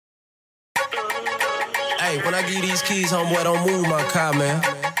Hey, when I give you these keys, homeboy, don't move my car, man.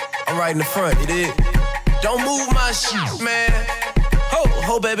 I'm right in the front, you dig? Don't move my shit, man.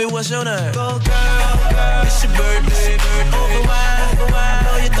 Ho, baby, what's your name? Go, girl, it's your birthday. Over wine, I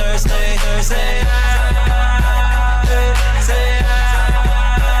know you're thirsty. Say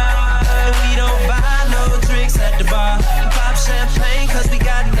and we don't buy no drinks at the bar. Pop champagne, cause we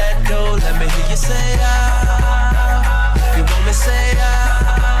got that dough. Let me hear you say you want me say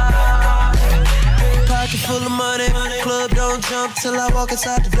Pocket full of money, club don't jump till I walk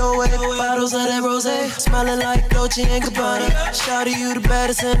inside the doorway. Bottles of that rosé, smelling like Dolce & Gabbana. Shawty, you the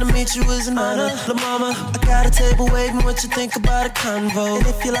baddest, and to meet you is an honor. La mama, I got a table waiting, what you think about a convo? And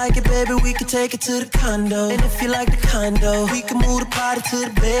if you like it, baby, we can take it to the condo. And if you like the condo, we can move the party to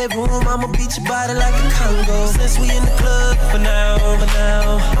the bedroom. I'ma beat your body like a Congo. Since we in the club, for now,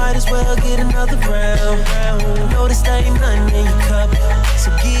 might as well get another round. Notice there ain't nothing in your cup,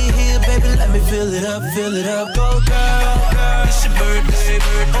 so get here, baby, let me fill it up. Go, girl, it's your birthday.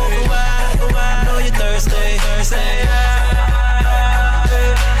 Over wine, I know you're thirsty. Say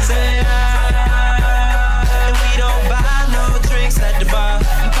and we don't buy no drinks at the bar.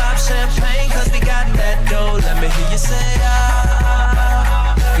 Pop champagne, cause we got that dough. Let me hear you say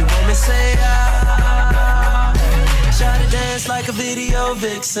you want me say Try to dance like a video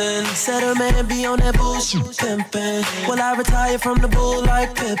vixen. Said her man be on that bullshit pimpin'. Will I retire from the bull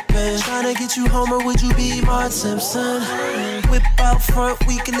like Pippin? Tryna get you home or would you be Marge Simpson? Whip out front,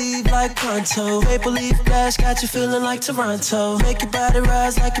 we can leave like pronto. Maple leaf flash got you feeling like Toronto. Make your body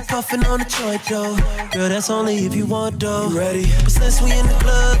rise like you're puffin' on a joint though. Girl, that's only if you want though. You ready? But since we in the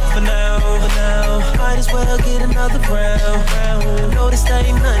club for now, might as well get another round. Notice there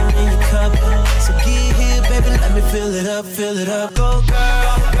ain't nothing in your cup, so get here, baby, let me fill it up. Go,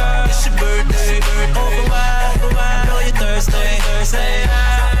 girl, it's your birthday. Over wine, I know you're thirsty. Say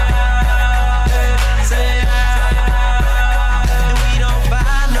and we don't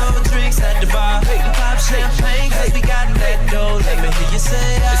buy no drinks at the bar. Pop champagne, cause we got that dough. Let me hear you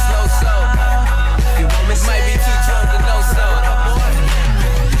say it's low soul. You want me say might be too drunk to know so.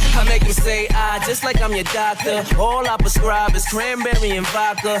 I make him say just like I'm your doctor. All I prescribe is cranberry and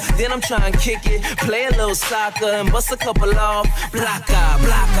vodka. Then I'm trying to kick it, play a little soccer, and bust a couple off. Block out,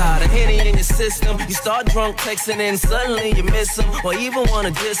 the Henny in your system. You start drunk texting and suddenly you miss him, or even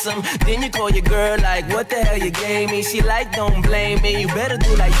wanna diss him. Then you call your girl like, what the hell you gave me? She like, don't blame me, you better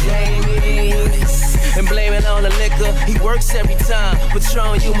do like Jamie and blame it on the liquor. He works every time,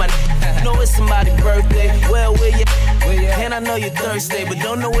 Patron, you my know it's somebody's birthday. Well, where you? And I know you're thirsty, but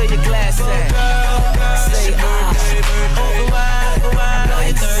don't know where your glass at. Say over wine, I know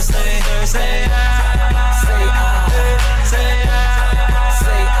you're thirsty. Say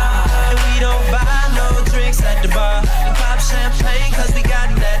and we don't buy no drinks at the bar. Pop champagne, cause we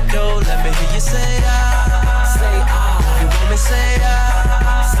got that dough. Let me hear you say you want me say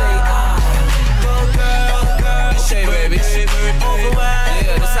Go, girl, okay, baby. Over wine,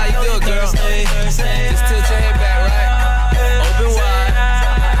 yeah, that's how you do it, girl. Just tilt your head back, right? Open wide.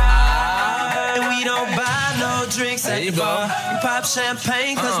 And we don't buy no drinks at the bar. Pop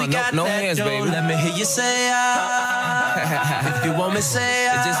champagne, cause we got no that hands, dough. Baby. Let me hear you say if you want me say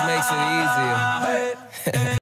it just makes it easier.